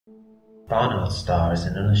Barnard's star is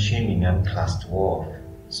an unassuming M-class dwarf,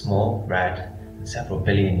 small, red, and several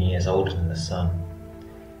billion years older than the Sun.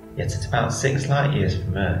 Yet at about 6 light years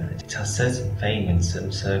from Earth, it has certain fame in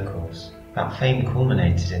some circles. That fame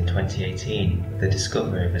culminated in 2018 with the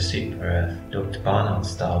discovery of a super-Earth dubbed Barnard's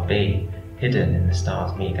Star B, hidden in the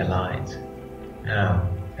star's meagre light. Now,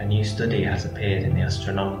 a new study has appeared in the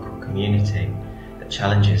astronomical community that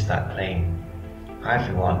challenges that claim. Hi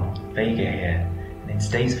everyone, Vega here, and in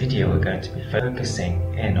today's video we're going to be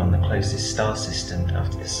focusing in on the closest star system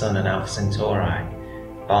after the Sun and Alpha Centauri,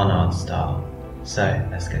 Barnard's Star. So,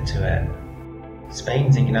 let's get to it.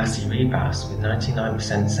 Spain's Ignacy Ribas, with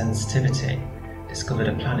 99% sensitivity, discovered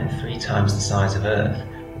a planet 3 times the size of Earth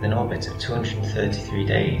with an orbit of 233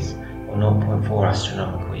 days, or 0.4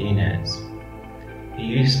 astronomical units. He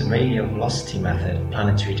used the radial velocity method of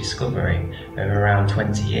planetary discovery over around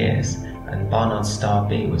 20 years, and Barnard's Star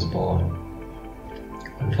B was born.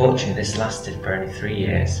 Unfortunately, this lasted for only 3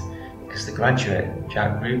 years, because the graduate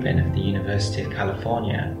Jack Rubin of the University of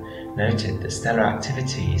California noted that stellar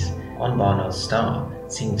activities on Barnard's Star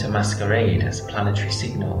seemed to masquerade as a planetary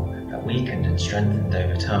signal that weakened and strengthened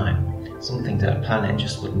over time, something that a planet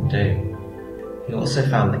just wouldn't do. He also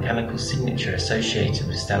found the chemical signature associated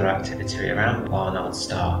with stellar activity around Barnard's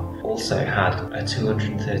Star also had a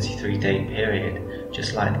 233-day period,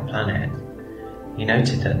 just like the planet. He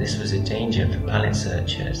noted that this was a danger for planet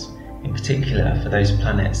searchers, in particular for those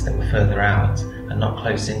planets that were further out and not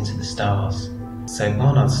close into the stars. So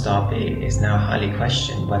Barnard's Star B is now highly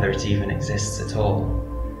questioned whether it even exists at all.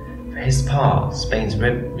 For his part, Spain's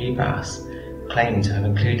Ribas claimed to have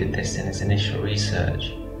included this in his initial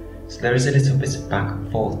research. So there is a little bit of back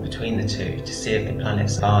and forth between the two to see if the planet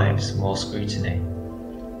survives more scrutiny.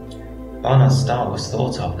 Barnard's Star was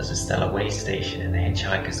thought of as a stellar way station in the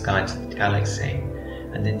Hitchhiker's Guide to the Galaxy,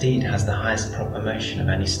 and indeed has the highest proper motion of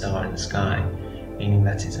any star in the sky, meaning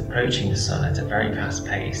that it's approaching the Sun at a very fast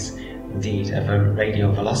pace, indeed of a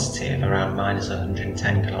radial velocity of around minus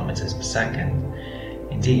 110 km per second.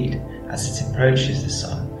 Indeed, as it approaches the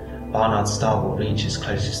Sun, Barnard's Star will reach as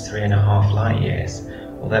close as 3.5 light years,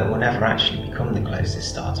 although it will never actually become the closest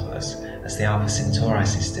star to us, as the Alpha Centauri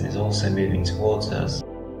system is also moving towards us.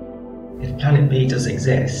 If planet B does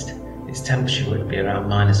exist, its temperature would be around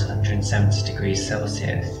minus 170 degrees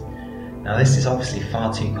Celsius. Now this is obviously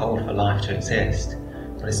far too cold for life to exist,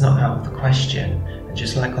 but it's not out of the question, and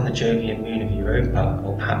just like on the Jovian moon of Europa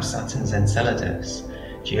or perhaps Saturn's Enceladus,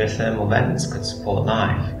 geothermal vents could support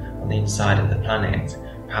life on the inside of the planet,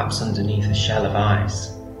 perhaps underneath a shell of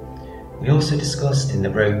ice. We also discussed in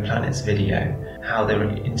the Rogue Planets video how the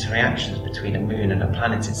interactions between a moon and a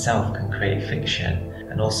planet itself can create friction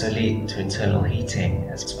and also lead to internal heating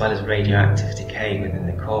as well as radioactive decay within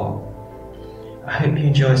the core. I hope you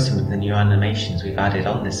enjoy some of the new animations we've added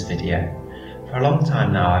on this video. For a long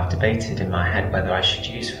time now I've debated in my head whether I should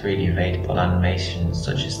use freely available animations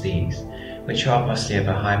such as these, which are obviously of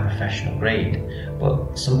a high professional grade,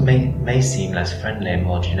 but some may seem less friendly and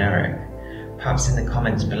more generic. Perhaps in the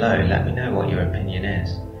comments below let me know what your opinion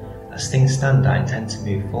is. As things stand, I intend to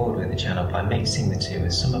move forward with the channel by mixing the two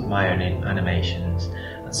with some of my own animations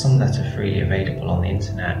and some that are freely available on the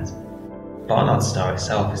internet. Barnard's Star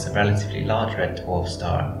itself is a relatively large red dwarf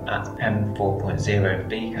star at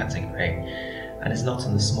M4.0b category and is not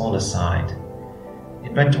on the smaller side.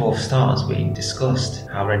 In red dwarf stars we discussed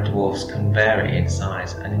how red dwarfs can vary in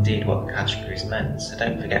size and indeed what the categories meant, so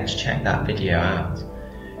don't forget to check that video out.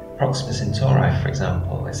 Proxima Centauri, for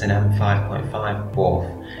example, is an M5.5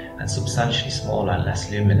 dwarf and substantially smaller and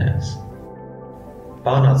less luminous.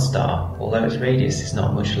 Barnard's Star, although its radius is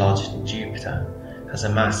not much larger than Jupiter, has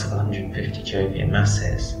a mass of 150 Jovian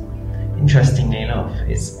masses. Interestingly enough,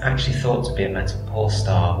 it's actually thought to be a metal poor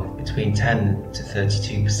star with between 10 to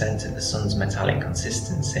 32% of the Sun's metallic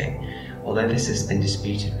consistency, although this has been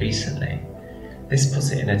disputed recently. This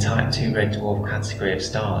puts it in a Type 2 red dwarf category of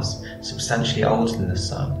stars, substantially older than the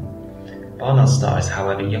Sun. Barnard's Star is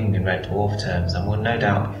however young in red dwarf terms and will no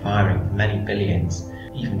doubt be firing for many billions,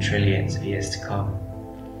 even trillions of years to come.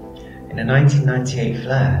 In a 1998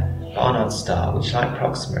 flare, Barnard's Star, which like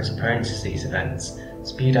Proxima is prone to these events,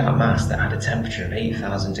 spewed out mass that had a temperature of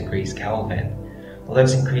 8,000 degrees Kelvin. Although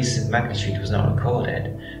its increase in magnitude was not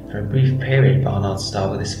recorded, for a brief period Barnard's Star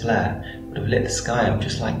with this flare would have lit the sky up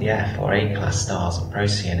just like the F or A class stars of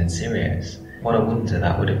Procyon and Sirius. What a wonder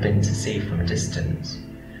that would have been to see from a distance.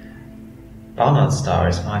 Barnard's Star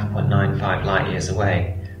is 5.95 light years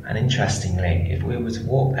away, and interestingly, if we were to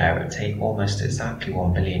walk there it would take almost exactly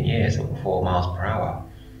 1 billion years at 4 miles per hour.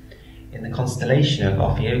 In the constellation of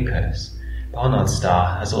Ophiuchus, Barnard's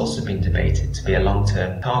Star has also been debated to be a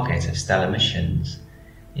long-term target of stellar missions.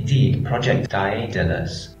 Indeed, Indeed, Project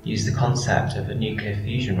Daedalus used the concept of a nuclear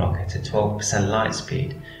fusion rocket at 12% light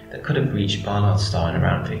speed that could have reached Barnard's star in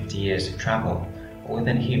around 50 years of travel, or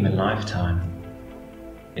within a human lifetime.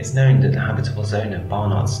 It's known that the habitable zone of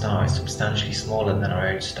Barnard's star is substantially smaller than our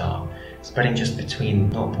own star, spreading just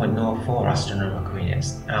between 0.04 astronomical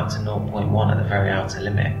units out to 0.1 at the very outer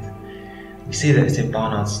limit. We see that if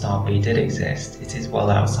Barnard's star B did exist, it is well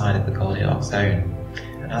outside of the Goldilocks zone,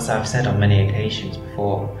 and as I've said on many occasions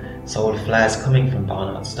before, solar flares coming from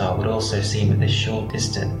Barnard's star would also seem at this short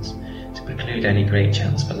distance to preclude any great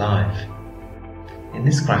chance for life. In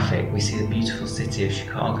this graphic we see the beautiful city of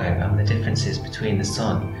Chicago and the differences between the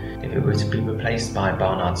Sun if it were to be replaced by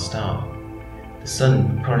Barnard's star. The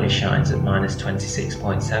Sun currently shines at minus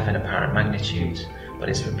 26.7 apparent magnitudes, but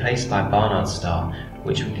it's replaced by Barnard's star,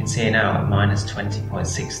 which we can see now at minus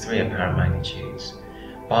 20.63 apparent magnitudes.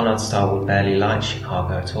 Barnard's star would barely light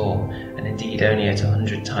Chicago at all, and indeed only at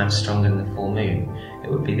 100 times stronger than the full moon. It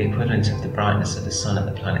would be the equivalent of the brightness of the Sun at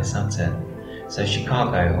the planet Saturn. So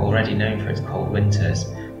Chicago, already known for its cold winters,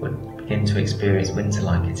 would begin to experience winter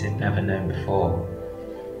like it had never known before.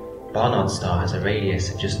 Barnard's star has a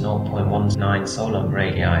radius of just 0.19 solar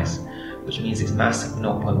radii, which means its mass of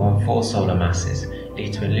 0.14 solar masses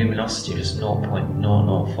lead to a luminosity of just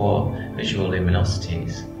 0.004 visual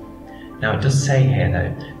luminosities. Now it does say here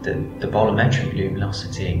though that the bolometric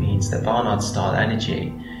luminosity means that Barnard's star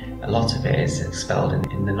energy, a lot of it is expelled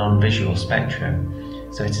in the non-visual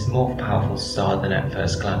spectrum, so it is a more powerful star than at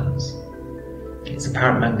first glance. Its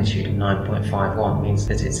apparent magnitude of 9.51 means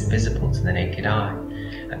that it's invisible to the naked eye,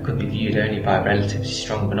 and could be viewed only by relatively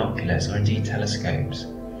strong binoculars or indeed telescopes.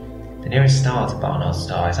 The nearest star to Barnard's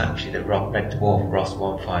star is actually the red dwarf Ross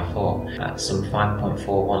 154 at some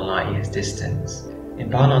 5.41 light years distance. In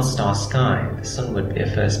Barnard's star sky, the Sun would be a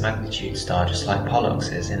first magnitude star just like Pollux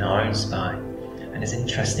is in our own sky, and is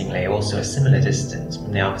interestingly also a similar distance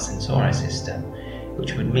from the Alpha Centauri system,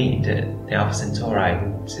 which would mean that the Alpha Centauri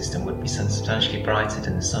system would be substantially brighter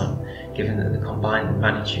than the Sun, given that the combined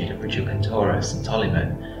magnitude of Centaurus and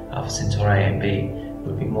Ptolemy, Alpha Centauri A and B,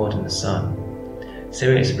 would be more than the Sun.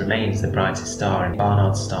 Sirius remains the brightest star in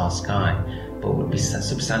Barnard's star sky, but would be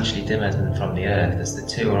substantially dimmer than from the Earth, as the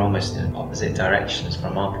two are almost in opposite directions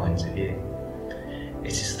from our point of view.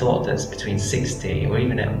 It is thought that between 60 or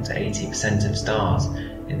even up to 80% of stars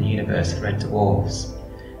in the universe are red dwarfs.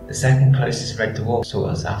 The second closest red dwarf to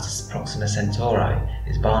us after Proxima Centauri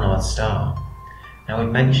is Barnard's star. Now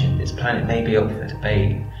we've mentioned its planet may be up for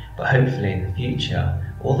debate, but hopefully in the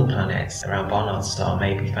future all the planets around Barnard's star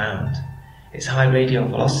may be found. Its high radial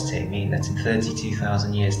velocity means that in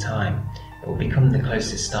 32,000 years' time it will become the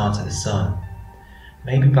closest star to the Sun.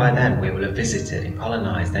 Maybe by then we will have visited and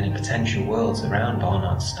colonised any potential worlds around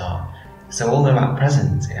Barnard's star, so although at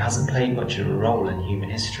present it hasn't played much of a role in human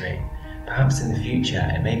history, perhaps in the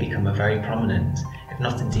future it may become a very prominent, if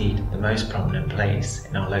not indeed the most prominent place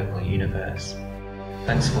in our local universe.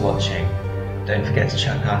 Thanks for watching. Don't forget to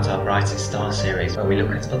check out our Brightest Star series where we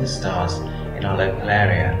look at other stars in our local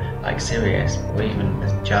area like Sirius or even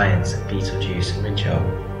the giants of Betelgeuse and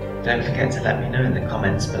Radial. Don't forget to let me know in the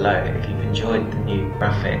comments below if you've enjoyed the new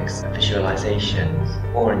graphics and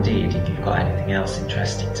visualizations, or indeed if you've got anything else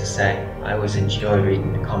interesting to say. I always enjoy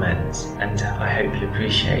reading the comments, and I hope you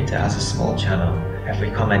appreciate that as a small channel,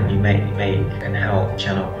 every comment you make can help the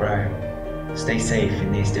channel grow. Stay safe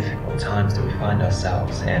in these difficult times that we find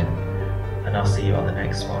ourselves in, and I'll see you on the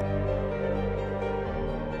next one.